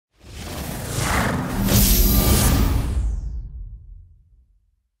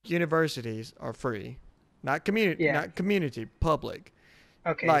universities are free, not community, Yeah. not community, public.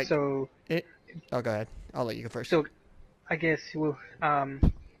 Okay, Like, so oh, go ahead. I'll let you go first. so I guess we'll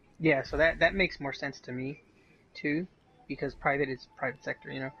yeah, so that makes more sense to me too, because private is private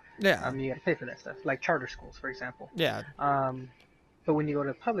sector, you know. Yeah, You got to pay for that stuff, like charter schools, for example. yeah. Um, but when you go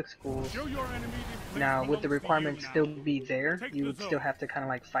to public schools, now would the requirements still be there? You would still have to kind of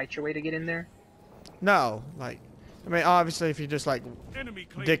like fight your way to get in there. No, like, I mean, obviously, if you just like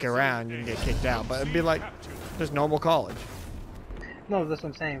dick around, you can get kicked out. But it'd be like just normal college. No, that's what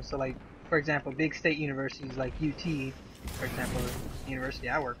I'm saying. So like, for example, big state universities like UT, for example, the university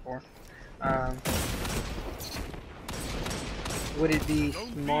I work for, would it be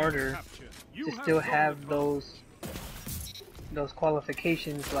smarter to still have those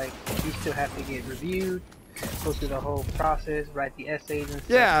qualifications? Like, you still have to get reviewed, go through the whole process, write the essays and stuff.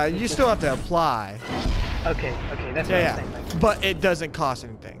 Yeah, you still have to apply. Okay, that's what I'm saying. Like, but it doesn't cost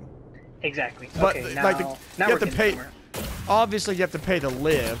anything. exactly. But Okay, now, like now you we're have to getting pay. somewhere. Obviously, you have to pay to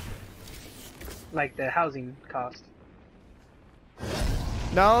live. Like the housing cost.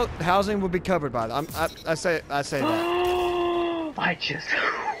 No, housing would be covered by that. I say that. I just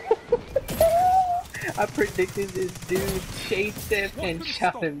I predicted this dude chased him and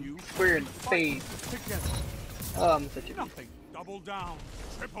shot him square in the face. Oh, I'm such a Nothing. Double down.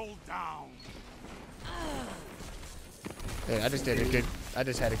 Triple down. Yeah, I just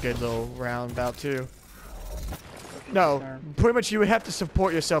had a good little roundabout too. No, pretty much you would have to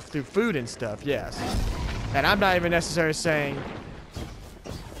support yourself through food and stuff, yes. And I'm not even necessarily saying.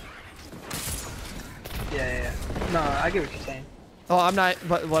 Yeah. No, I get what you're saying. Oh, I'm not.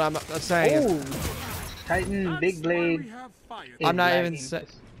 But what I'm saying is. Titan, big blade. I'm not even saying.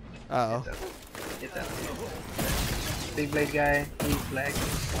 Uh oh. Get that. Big blade guy, he's lagging.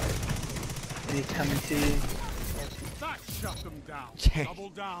 And he's coming to you. That shut them down. Double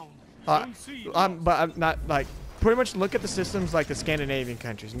down. But I'm not like. Pretty much look at the systems like the Scandinavian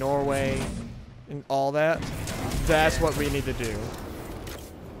countries, Norway, and all that. That's what we need to do.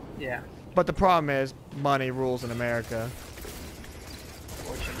 Yeah. But the problem is, money rules in America.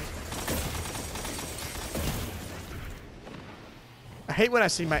 Fortunately. I hate when I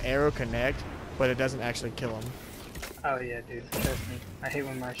see my arrow connect, but it doesn't actually kill him. Oh yeah, dude. Trust me. I hate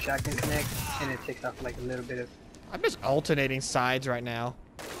when my shotgun connects and it takes off like a little bit of. I'm just alternating sides right now.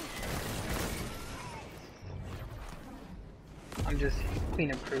 I'm just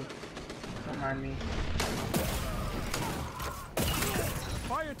cleanup crew. Don't mind me.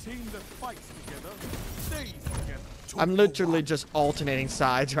 Fire team that fights together stays together. I'm literally just alternating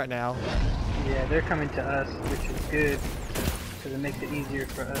sides right now. Yeah, they're coming to us, which is good, because it makes it easier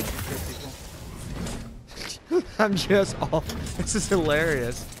for us to kill people. I'm just all. This is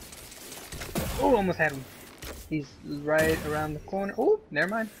hilarious. Oh, almost had him. He's right around the corner. Oh, never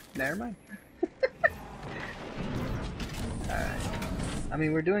mind. Never mind. Alright. I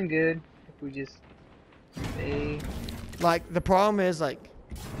mean, we're doing good if we just stay. Like, the problem is, like,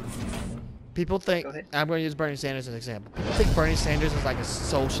 people think. I'm going to use Bernie Sanders as an example. People think Bernie Sanders is like a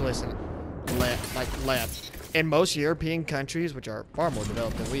socialist and left. In most European countries, which are far more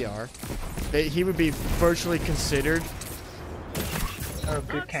developed than we are, he would be virtually considered. A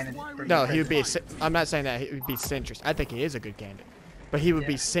good candidate. No, he would be. I'm not saying that he would be centrist. I think he is a good candidate, but he would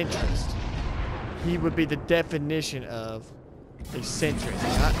be centrist. He would be the definition of a centrist,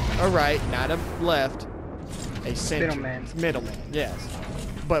 not a right, not a left, a centrist. Middleman, yes.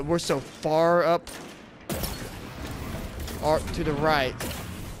 But we're so far up to the right.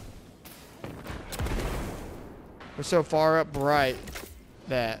 We're so far up right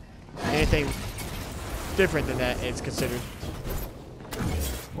that anything different than that is considered.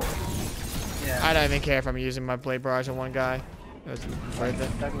 Yeah. I don't even care if I'm using my blade barrage on one guy. It was worth it.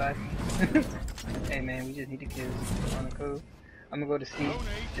 Thug life. Hey man, we just need to kill on the code. I'm gonna go to C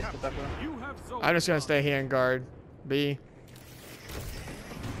just to buckle. I'm just gonna stay here and guard B.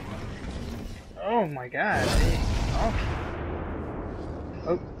 Oh my god, dang.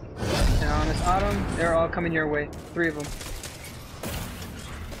 Oh. Now on this autumn, they're all coming your way. 3 of them.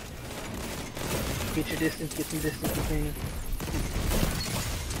 Get your distance, get some distance between you.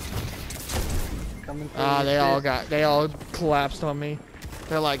 Coming through. They all collapsed on me.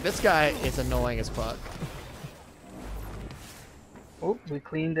 They're like, this guy is annoying as fuck. Oh, we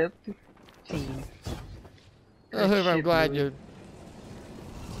cleaned up the team. I'm glad you're.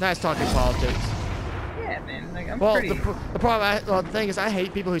 Nice talking politics. Yeah, man. Like, I'm well, pretty. the problem, the thing is, I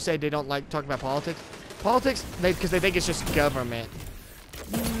hate people who say they don't like talking about politics. Politics, because they think it's just government.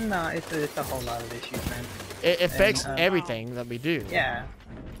 No, it's a whole lot of issues, man. It affects everything that we do. Yeah.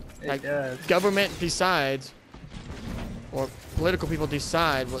 Like, government decides Or political people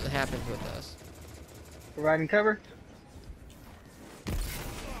decide what happens with us. Providing cover.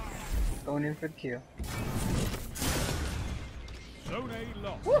 Going in for the kill. Zone A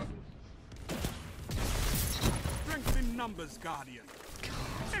lost. Woo! Strength in numbers, Guardian.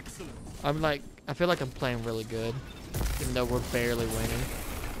 Excellent. I feel like I'm playing really good, even though we're barely winning.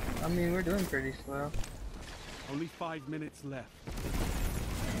 I mean, we're doing pretty slow. Only 5 minutes left.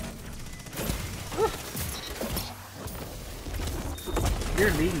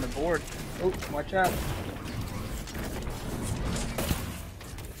 You're leading the board. Oh, watch out.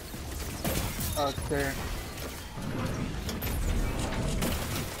 Oh, it's clear.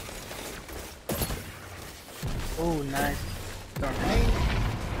 Oh, nice. Don't hang.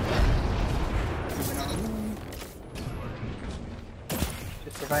 Moving on.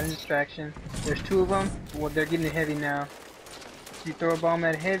 Just providing distraction. There's 2 of them. Well, they're getting heavy now. You throw a bomb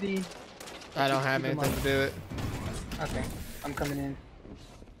at heavy. I don't have anything to do it. Okay, I'm coming in.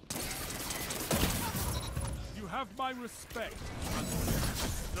 You have my respect.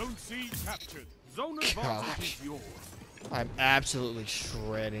 Zone C captured. Zone advantage is yours. I'm absolutely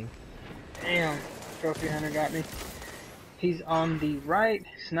shredding. Damn, trophy hunter got me. He's on the right,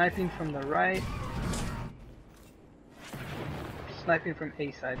 sniping from the right. Sniping from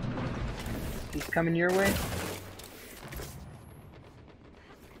A side. He's coming your way.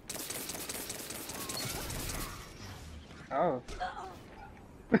 Oh.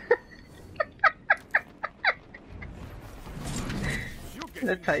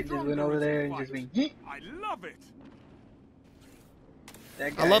 That Titan just went over there and just went yeet. I love it.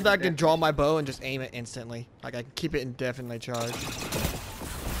 I love that I can draw my bow and just aim it instantly. Like I can keep it indefinitely charged.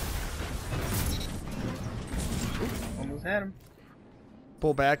 Almost had him.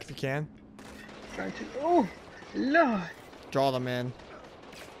 Pull back if you can. Trying to. Oh, Lord. Draw them in.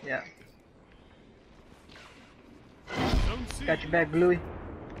 Yeah. Zone C. Got your back, Bluey.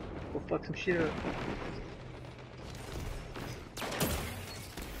 We'll fuck some shit up.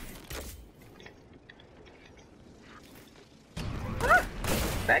 Ah!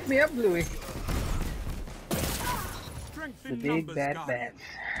 Back me up, Bluey. Strength The in big numbers, bad Guardian. bats.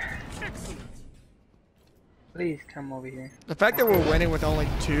 Excellent. Please come over here. The fact that we're winning with only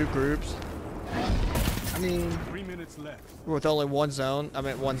 2 groups, I mean, 3 minutes left. with only one zone,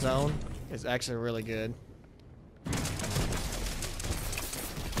 is actually really good.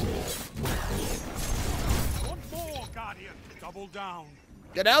 One more, Guardian. Double down.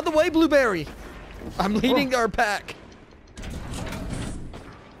 Get out of the way, Blueberry! I'm leading our pack.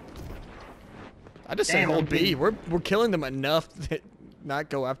 I just say Damn, hold I'm B. getting- We're killing them enough to not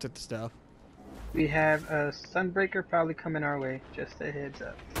go after the stuff. we have a Sunbreaker probably coming our way. Just a heads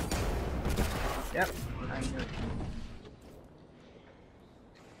up. Yep, I knew it.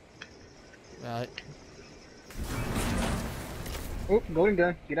 Right. Oh, golden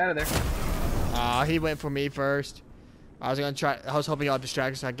gun. Get out of there. Ah, he went for me first. I was hoping y'all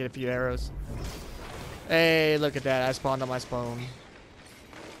distract so I could get a few arrows. Hey, look at that. I spawned on my spawn.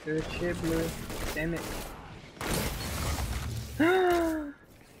 Good shit, Blue. Damn it.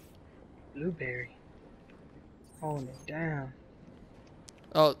 Blueberry. Holding it down.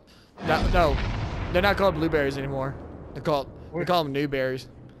 Oh, no. They're not called blueberries anymore. We call them new berries.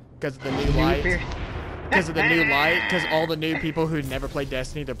 Because of the new light. Blueberry. Because of the new light. Because all the new people who never played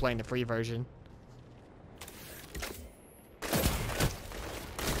Destiny, they're playing the free version.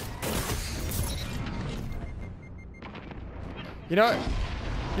 You know what?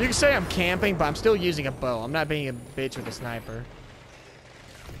 You can say I'm camping, but I'm still using a bow. I'm not being a bitch with a sniper.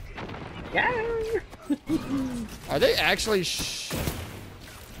 Yeah. Are they actually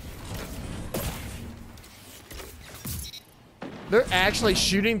They're actually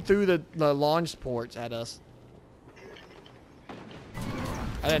shooting through the launch ports at us.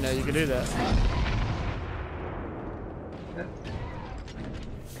 I didn't know you could do that.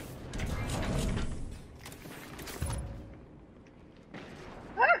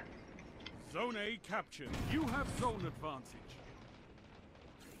 Zone A captured. You have zone advantage.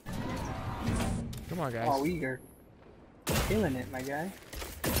 Come on, guys. Oh, we are killing it, my guy.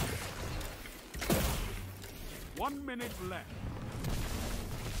 1 minute left.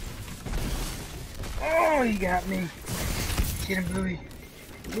 Oh, he got me. Get him, Bluey.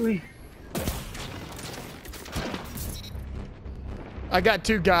 Bluey. I got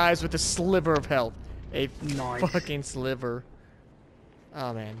 2 guys with a sliver of health. A Nice. fucking sliver.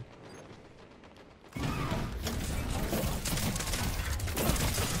 Oh, man.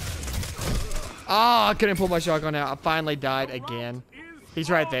 Oh, I couldn't pull my shotgun out. I finally died again. He's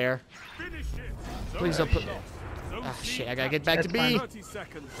right there. Finish it. Please don't put... Zone Ah, C shit. I gotta get back to That's fine. B. 30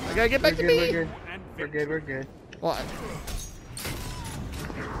 seconds. I gotta get back to We're B. good. And We're victory. good. We're good. What?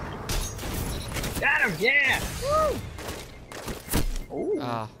 Got him, yeah! Woo! Ooh.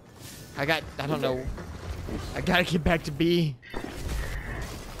 I don't know. I gotta get back to B.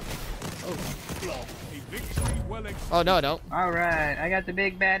 A victory well Oh, no, I don't. Alright, I got the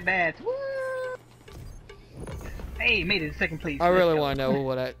big bad bats. Woo! Hey, made it to second place. I really want to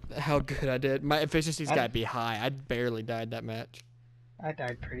know how good I did. My efficiency's gotta be high. I barely died that match. I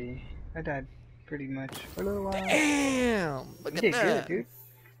died pretty much for a little while. Damn! Look You at did that. good, dude.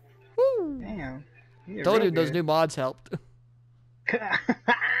 Woo! Damn. You did Told real you those good. new mods helped.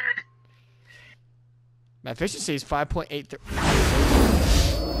 My efficiency is 5.83.